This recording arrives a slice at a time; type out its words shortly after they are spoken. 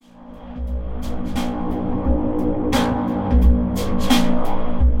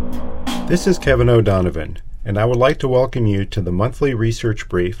This is Kevin O'Donovan, and I would like to welcome you to the monthly research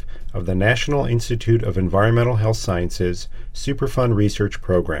brief of the National Institute of Environmental Health Sciences Superfund Research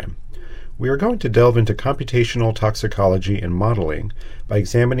Program. We are going to delve into computational toxicology and modeling by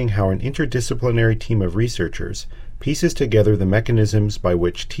examining how an interdisciplinary team of researchers pieces together the mechanisms by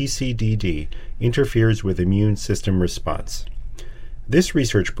which TCDD interferes with immune system response. This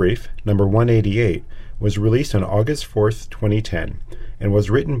research brief, number 188, was released on August 4, 2010, and was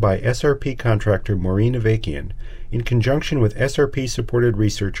written by SRP contractor Maureen Avakian in conjunction with SRP-supported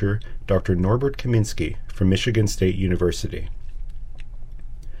researcher Dr. Norbert Kaminski from Michigan State University.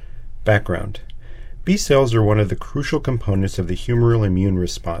 Background. B cells are one of the crucial components of the humoral immune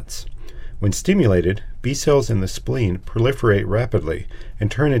response. When stimulated, B cells in the spleen proliferate rapidly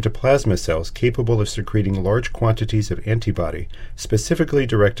and turn into plasma cells capable of secreting large quantities of antibody specifically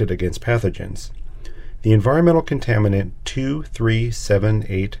directed against pathogens. The environmental contaminant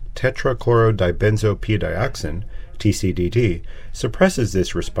 2,3,7,8-tetrachlorodibenzopiedioxin, TCDD, suppresses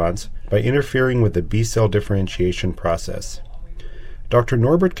this response by interfering with the B cell differentiation process. Dr.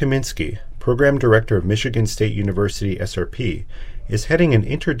 Norbert Kaminski, Program Director of Michigan State University SRP, is heading an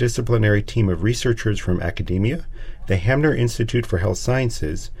interdisciplinary team of researchers from academia, the Hamner Institute for Health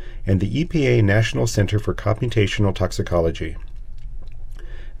Sciences, and the EPA National Center for Computational Toxicology.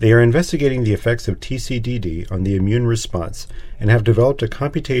 They are investigating the effects of TCDD on the immune response and have developed a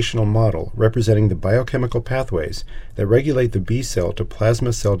computational model representing the biochemical pathways that regulate the B cell to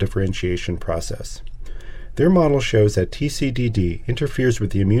plasma cell differentiation process. Their model shows that TCDD interferes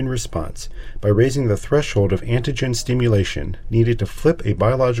with the immune response by raising the threshold of antigen stimulation needed to flip a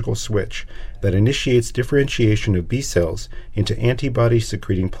biological switch that initiates differentiation of B cells into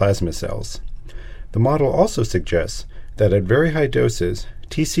antibody-secreting plasma cells. The model also suggests that at very high doses,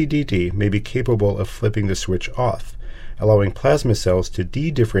 TCDD may be capable of flipping the switch off, allowing plasma cells to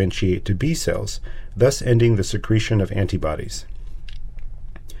de-differentiate to B cells, thus ending the secretion of antibodies.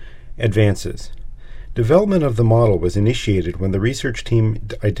 Advances. Development of the model was initiated when the research team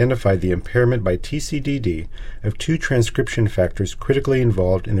identified the impairment by TCDD of two transcription factors critically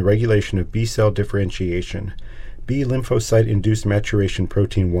involved in the regulation of B cell differentiation: B lymphocyte-induced maturation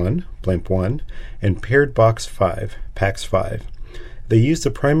protein 1, BLyMP1, and paired box 5, PAX5. They used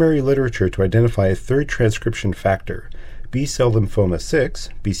the primary literature to identify a third transcription factor, B-cell lymphoma 6,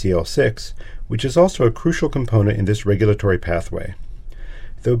 BCL6, which is also a crucial component in this regulatory pathway.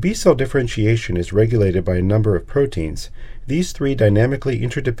 Though B-cell differentiation is regulated by a number of proteins, these three dynamically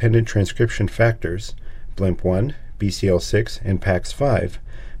interdependent transcription factors, BLyMP1, BCL6, and PAX5,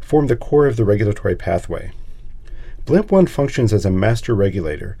 form the core of the regulatory pathway. BLyMP1 functions as a master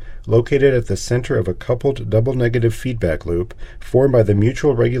regulator, located at the center of a coupled double-negative feedback loop formed by the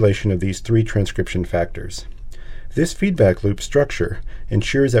mutual regulation of these three transcription factors. This feedback loop structure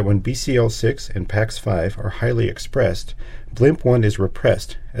ensures that when BCL6 and PAX5 are highly expressed, BLyMP1 is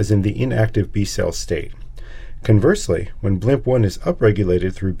repressed, as in the inactive B cell state. Conversely, when BLyMP1 is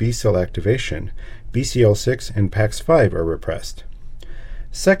upregulated through B cell activation, BCL6 and PAX5 are repressed.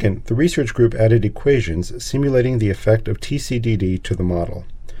 Second, the research group added equations simulating the effect of TCDD to the model.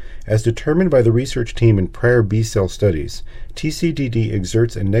 As determined by the research team in prior B cell studies, TCDD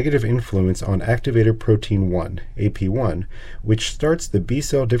exerts a negative influence on activator protein 1, AP1, which starts the B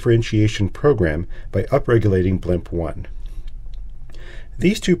cell differentiation program by upregulating BLyMP1.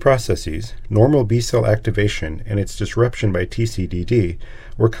 These two processes, normal B cell activation and its disruption by TCDD,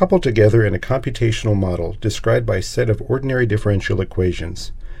 were coupled together in a computational model described by a set of ordinary differential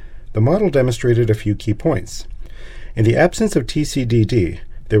equations. The model demonstrated a few key points. In the absence of TCDD,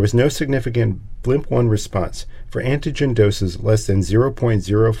 there was no significant BLyMP1 response for antigen doses less than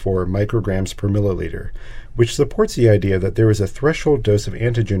 0.04 micrograms per milliliter, which supports the idea that there is a threshold dose of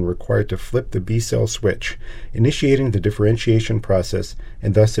antigen required to flip the B cell switch, initiating the differentiation process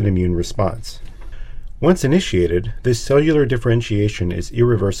and thus an immune response. Once initiated, this cellular differentiation is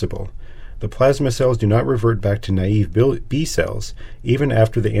irreversible. The plasma cells do not revert back to naive B cells even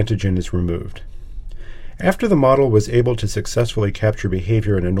after the antigen is removed. After the model was able to successfully capture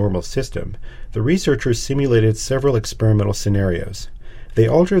behavior in a normal system, the researchers simulated several experimental scenarios. They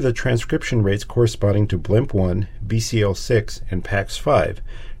altered the transcription rates corresponding to BLyMP1, BCL6, and PAX5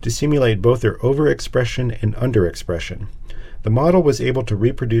 to simulate both their overexpression and underexpression. The model was able to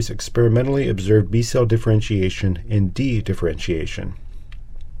reproduce experimentally observed B cell differentiation and de-differentiation.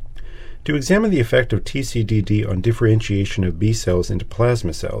 To examine the effect of TCDD on differentiation of B cells into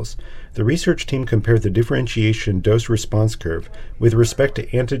plasma cells, the research team compared the differentiation dose-response curve with respect to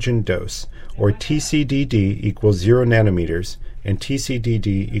antigen dose, or TCDD equals 0 nanometers, and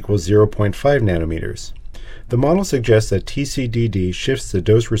TCDD equals 0.5 nanometers. The model suggests that TCDD shifts the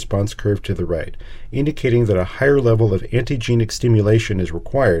dose-response curve to the right, indicating that a higher level of antigenic stimulation is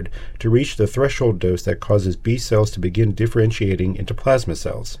required to reach the threshold dose that causes B cells to begin differentiating into plasma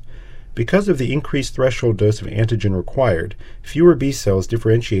cells. Because of the increased threshold dose of antigen required, fewer B cells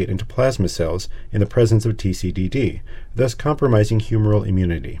differentiate into plasma cells in the presence of TCDD, thus compromising humoral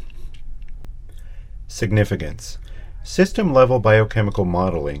immunity. Significance. System-level biochemical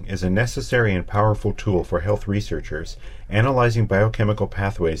modeling is a necessary and powerful tool for health researchers analyzing biochemical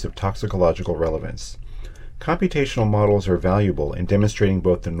pathways of toxicological relevance. Computational models are valuable in demonstrating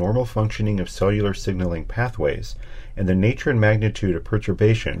both the normal functioning of cellular signaling pathways and the nature and magnitude of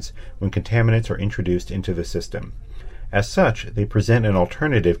perturbations when contaminants are introduced into the system. As such, they present an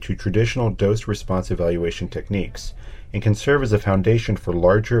alternative to traditional dose-response evaluation techniques and can serve as a foundation for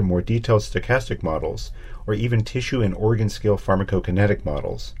larger, more detailed stochastic models or even tissue and organ-scale pharmacokinetic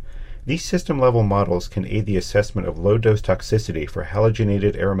models. These system-level models can aid the assessment of low-dose toxicity for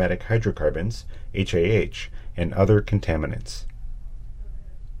halogenated aromatic hydrocarbons, HAH, and other contaminants.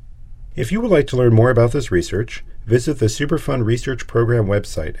 If you would like to learn more about this research, visit the Superfund Research Program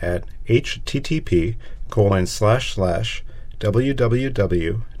website at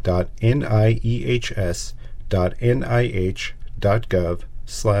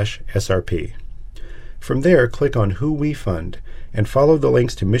From there, click on Who We Fund and follow the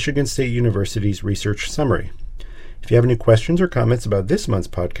links to Michigan State University's research summary. If you have any questions or comments about this month's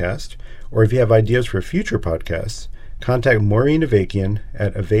podcast, or if you have ideas for future podcasts, contact Maureen Avakian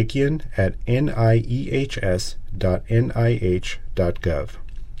at avakian@niehs.nih.gov.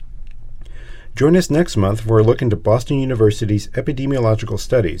 Join us next month for a look into Boston University's epidemiological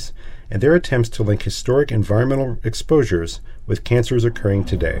studies and their attempts to link historic environmental exposures with cancers occurring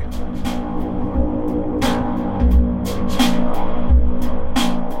today.